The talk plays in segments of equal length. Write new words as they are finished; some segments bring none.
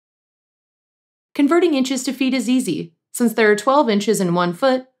Converting inches to feet is easy. Since there are 12 inches in 1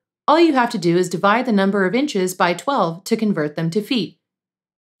 foot, all you have to do is divide the number of inches by 12 to convert them to feet.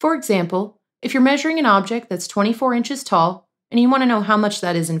 For example, if you're measuring an object that's 24 inches tall and you want to know how much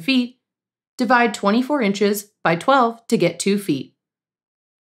that is in feet, divide 24 inches by 12 to get 2 feet.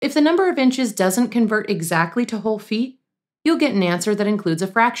 If the number of inches doesn't convert exactly to whole feet, you'll get an answer that includes a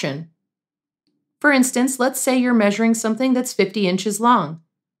fraction. For instance, let's say you're measuring something that's 50 inches long.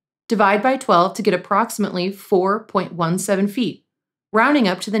 Divide by 12 to get approximately 4.17 feet, rounding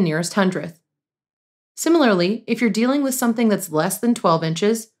up to the nearest hundredth. Similarly, if you're dealing with something that's less than 12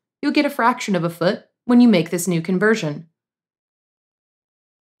 inches, you'll get a fraction of a foot when you make this new conversion.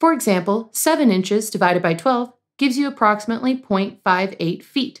 For example, 7 inches divided by 12 gives you approximately 0.58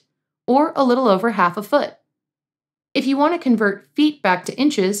 feet, or a little over half a foot. If you want to convert feet back to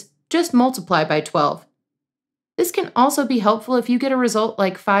inches, just multiply by 12. This can also be helpful if you get a result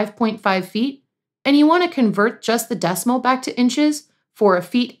like 5.5 feet, and you want to convert just the decimal back to inches for a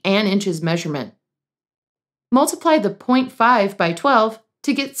feet and inches measurement. Multiply the 0.5 by 12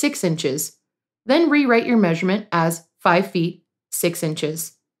 to get 6 inches. Then rewrite your measurement as 5 feet, 6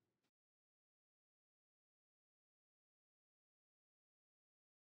 inches.